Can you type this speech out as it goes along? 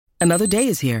Another day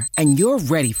is here, and you're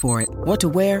ready for it. What to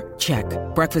wear? Check.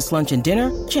 Breakfast, lunch, and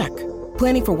dinner? Check.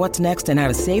 Planning for what's next and how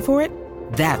to save for it?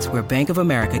 That's where Bank of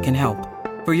America can help.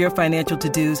 For your financial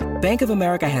to-dos, Bank of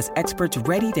America has experts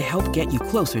ready to help get you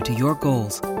closer to your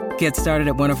goals. Get started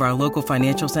at one of our local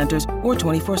financial centers or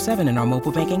 24/7 in our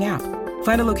mobile banking app.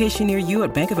 Find a location near you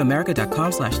at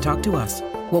bankofamerica.com/talktous.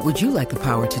 What would you like the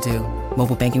power to do?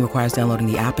 Mobile banking requires downloading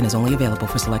the app and is only available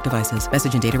for select devices.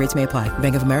 Message and data rates may apply.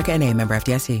 Bank of America NA, member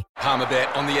FDIC.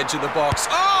 Palmerbet on the edge of the box.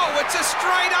 Oh, it's a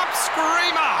straight-up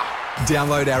screamer!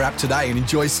 Download our app today and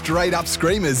enjoy straight-up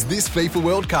screamers this FIFA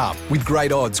World Cup with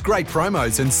great odds, great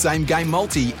promos and same-game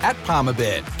multi at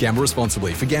Palmerbet. Gamble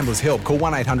responsibly. For Gamblers' Help, call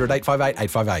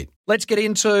 1-800-858-858. Let's get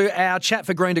into our chat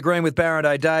for Green to Green with Barrett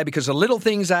O'Day, because the little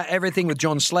things are everything with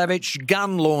John Slavic,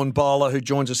 gun lawn bowler, who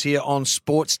joins us here on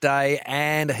Sports Day,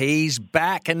 and he's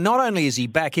back. And not only is he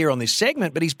back here on this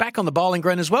segment, but he's back on the bowling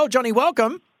green as well. Johnny,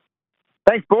 welcome.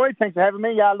 Thanks, Boyd. Thanks for having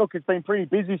me. Look, it's been pretty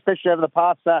busy, especially over the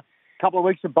past couple of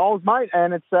weeks of bowls, mate,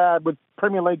 and it's with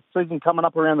Premier League season coming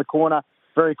up around the corner.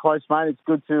 Very close, mate. It's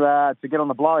good to get on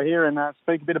the blower here and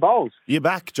speak a bit of bowls. You're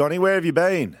back, Johnny. Where have you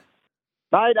been?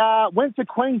 Mate, went to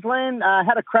Queensland,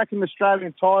 had a crack in the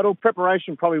Australian title.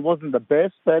 Preparation probably wasn't the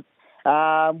best, but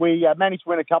we managed to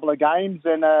win a couple of games,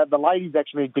 and the ladies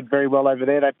actually did very well over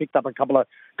there. They picked up a couple of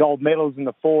gold medals in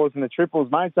the fours and the triples,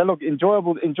 mate. So, look,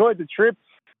 enjoyed the trip,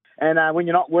 and when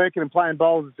you're not working and playing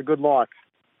bowls, it's a good life.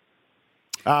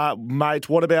 Mate,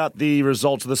 what about the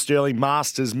results of the Sterling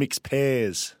Masters mixed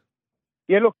pairs?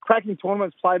 Yeah, look, cracking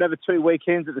tournaments played over 2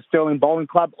 weekends at the Sterling Bowling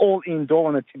Club, all indoor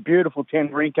on a beautiful 10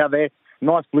 rinker there.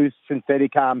 Nice blue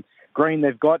synthetic green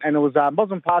they've got. And it was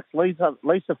Mosman Park's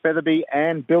Lisa Featherby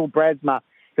and Bill Bradsma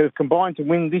who have combined to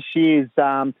win this year's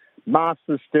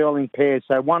Masters Sterling pair.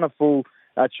 So wonderful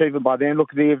achievement by them. Look,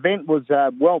 the event was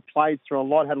well played through a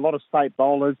lot, had a lot of state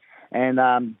bowlers.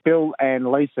 And Bill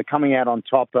and Lisa coming out on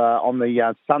top on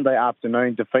the Sunday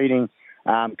afternoon, defeating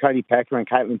Cody Packer and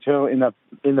Caitlin Turl in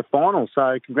the final.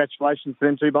 So congratulations to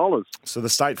them two bowlers. So the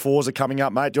state fours are coming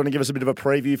up, mate. Do you want to give us a bit of a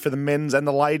preview for the men's and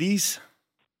the ladies?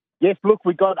 Yes, look,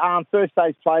 we've got first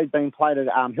day's plays being played at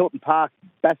Hilton Park,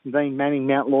 Bassendean, Manning,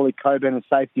 Mount Lawley, Coburn and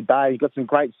Safety Bay. You've got some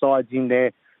great sides in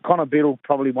there. Connor Biddle,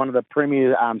 probably one of the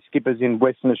premier skippers in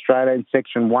Western Australia in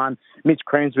Section 1. Mitch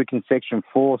Cranswick in Section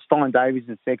 4. Stein Davies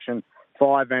in Section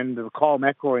 5. And Kyle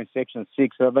McElroy in Section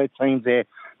 6. So those teams there,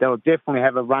 they'll definitely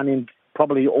have a run-in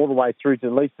probably all the way through to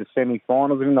at least the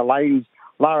semi-finals. And in the ladies,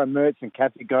 Lara Mertz and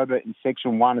Kathy Gobert in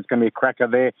Section 1. It's going to be a cracker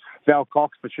there. Val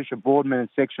Cox, Patricia Boardman in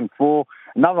Section 4.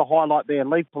 Another highlight there,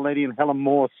 Lee Paletti and Helen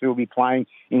Morse, who will be playing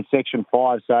in Section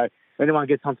 5. So if anyone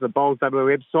gets onto the Bowls W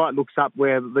website, looks up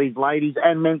where these ladies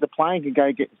and men's are playing, can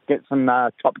go get some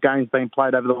top games being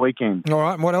played over the weekend. All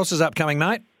right, and what else is upcoming,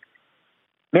 mate?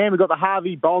 Man, we've got the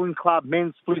Harvey Bowling Club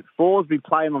men's split fours. We'll be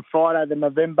playing on Friday,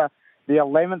 November the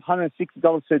 11th,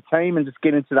 $160 per team, and just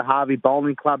get into the Harvey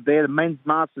Bowling Club there. The men's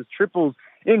Masters triples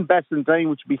in Bassendean,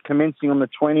 which will be commencing on the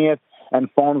 20th, and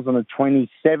finals on the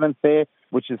 27th there,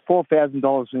 which is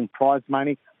 $4,000 in prize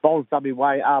money. Bowls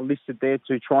WA are listed there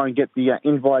to try and get the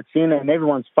invites in, and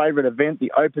everyone's favourite event,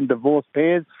 the Open Divorce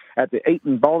Pairs at the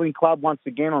Eaton Bowling Club, once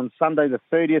again on Sunday the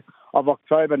 30th of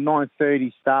October,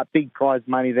 9:30 start. Big prize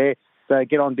money there. So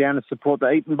get on down and support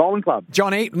the Eaton Bowling Club.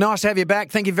 Johnny, nice to have you back.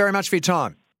 Thank you very much for your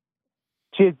time.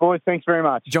 Cheers, boys. Thanks very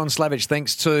much. John Slavic,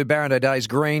 thanks to Barrett O'Day's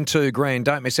Green to Green.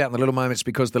 Don't miss out on the little moments,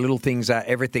 because the little things are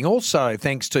everything. Also,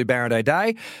 thanks to Barrett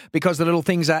O'Day, because the little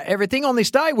things are everything on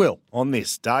this day, Will. On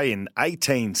this day in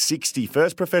 1860,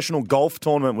 first professional golf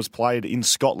tournament was played in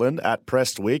Scotland at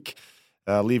Prestwick.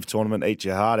 Live tournament, eat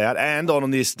your heart out. And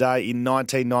on this day in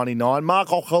 1999,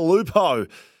 Marco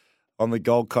Chalupo on the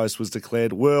Gold Coast was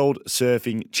declared World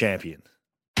Surfing Champion.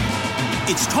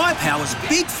 It's Tyre Power's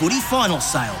Big Footy Final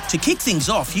Sale. To kick things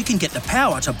off, you can get the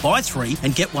power to buy 3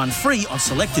 and get 1 free on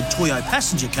selected Toyo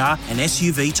passenger car and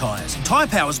SUV tyres. Tyre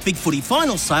Power's Big Footy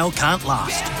Final Sale can't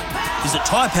last. Visit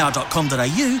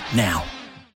tyrepower.com.au now.